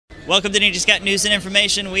Welcome to Energy Scout News and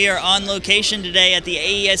Information. We are on location today at the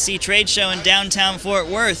AESC Trade Show in downtown Fort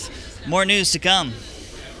Worth. More news to come.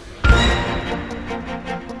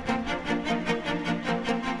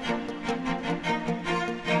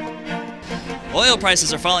 Oil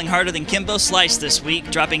prices are falling harder than Kimbo Slice this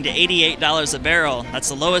week, dropping to $88 a barrel. That's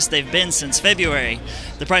the lowest they've been since February.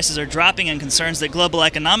 The prices are dropping on concerns that global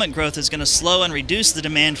economic growth is going to slow and reduce the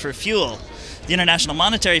demand for fuel. The International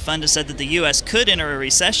Monetary Fund has said that the U.S. could enter a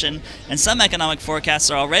recession, and some economic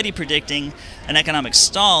forecasts are already predicting an economic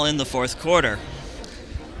stall in the fourth quarter.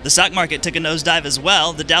 The stock market took a nosedive as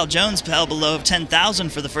well. The Dow Jones fell below 10,000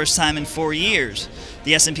 for the first time in 4 years.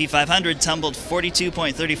 The S&P 500 tumbled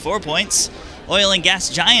 42.34 points. Oil and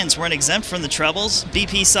gas giants weren't exempt from the troubles.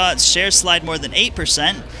 BP saw its shares slide more than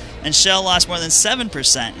 8%, and Shell lost more than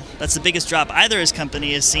 7%. That's the biggest drop either its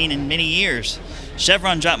company has seen in many years.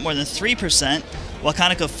 Chevron dropped more than 3%, while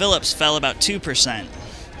ConocoPhillips fell about 2%.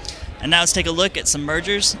 And now let's take a look at some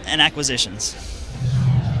mergers and acquisitions.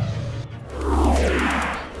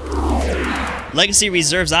 Legacy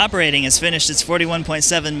Reserves Operating has finished its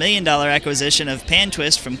 $41.7 million acquisition of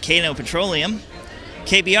Pantwist from Kano Petroleum.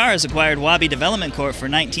 KBR has acquired Wabi Development Corp for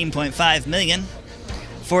 $19.5 million.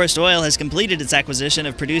 Forest Oil has completed its acquisition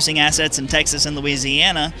of producing assets in Texas and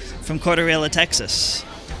Louisiana from Cordillera, Texas.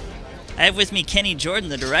 I have with me Kenny Jordan,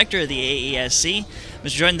 the director of the AESC. Mr.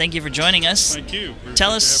 Jordan, thank you for joining us. Thank you.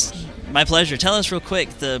 Tell us, my pleasure. Tell us real quick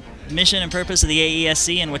the mission and purpose of the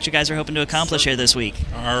AESC and what you guys are hoping to accomplish here this week.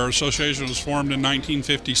 Our association was formed in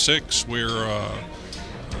 1956. We're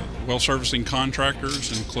well servicing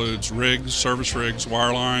contractors, includes rigs, service rigs,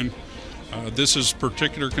 wireline. This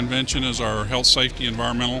particular convention is our health, safety,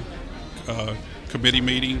 environmental committee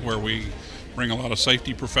meeting where we bring a lot of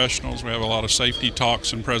safety professionals. We have a lot of safety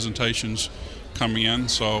talks and presentations coming in.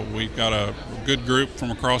 So we've got a good group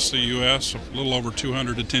from across the U.S., a little over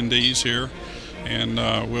 200 attendees here, and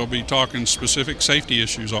we'll be talking specific safety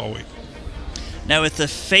issues all week. Now, with the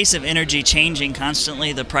face of energy changing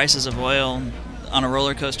constantly, the prices of oil on a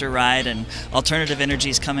roller coaster ride and alternative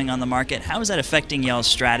energies coming on the market, how is that affecting y'all's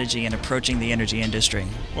strategy in approaching the energy industry?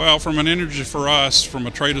 Well, from an energy for us, from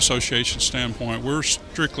a trade association standpoint, we're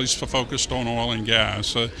strictly focused on oil and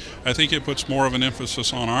gas. I think it puts more of an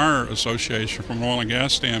emphasis on our association from an oil and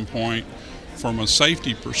gas standpoint from a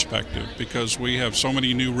safety perspective, because we have so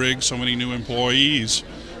many new rigs, so many new employees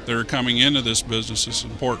that are coming into this business. It's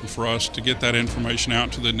important for us to get that information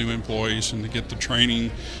out to the new employees and to get the training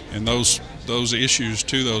and those issues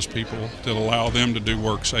to those people that allow them to do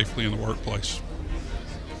work safely in the workplace.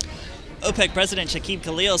 OPEC President Shakib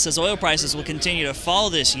Khalil says oil prices will continue to fall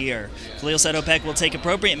this year. Khalil said OPEC will take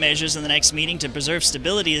appropriate measures in the next meeting to preserve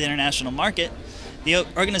stability of the international market. The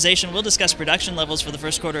organization will discuss production levels for the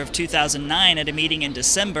first quarter of 2009 at a meeting in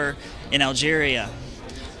December in Algeria.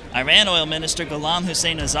 Iran Oil Minister Ghulam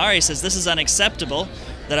Hussein Azari says this is unacceptable,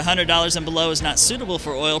 that $100 and below is not suitable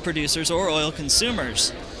for oil producers or oil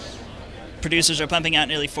consumers. Producers are pumping out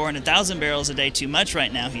nearly 400,000 barrels a day too much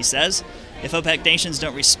right now, he says. If OPEC nations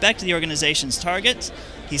don't respect the organization's targets,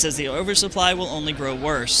 he says the oversupply will only grow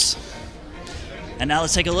worse. And now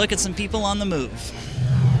let's take a look at some people on the move.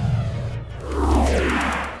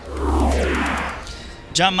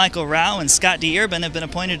 John Michael Rao and Scott D. Urban have been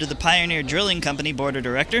appointed to the Pioneer Drilling Company Board of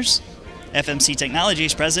Directors. FMC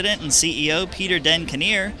Technologies President and CEO Peter Den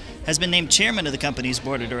Kinnear has been named chairman of the company's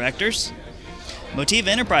Board of Directors. Motiva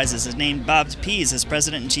Enterprises has named Bob Pease as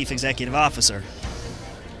President and Chief Executive Officer.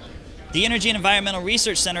 The Energy and Environmental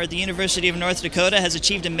Research Center at the University of North Dakota has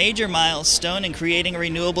achieved a major milestone in creating a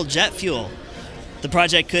renewable jet fuel. The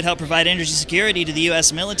project could help provide energy security to the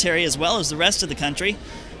U.S. military as well as the rest of the country.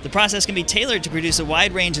 The process can be tailored to produce a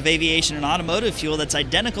wide range of aviation and automotive fuel that's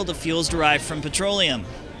identical to fuels derived from petroleum.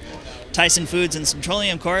 Tyson Foods and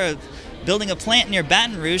Petroleum Corp are building a plant near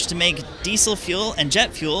Baton Rouge to make diesel fuel and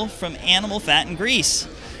jet fuel from animal fat and grease.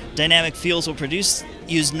 Dynamic Fuels will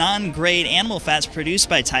use non-grade animal fats produced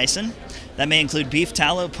by Tyson. That may include beef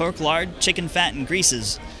tallow, pork lard, chicken fat, and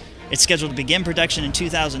greases. It's scheduled to begin production in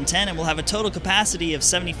 2010 and will have a total capacity of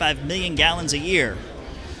 75 million gallons a year.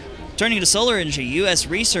 Turning to solar energy, U.S.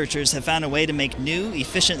 researchers have found a way to make new,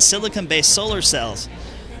 efficient silicon-based solar cells.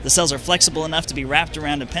 The cells are flexible enough to be wrapped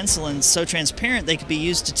around a pencil and so transparent they could be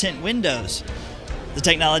used to tint windows. The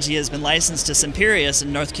technology has been licensed to Semperius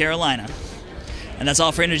in North Carolina. And that's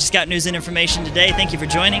all for Energy Scout News and Information today. Thank you for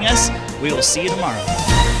joining us. We will see you tomorrow.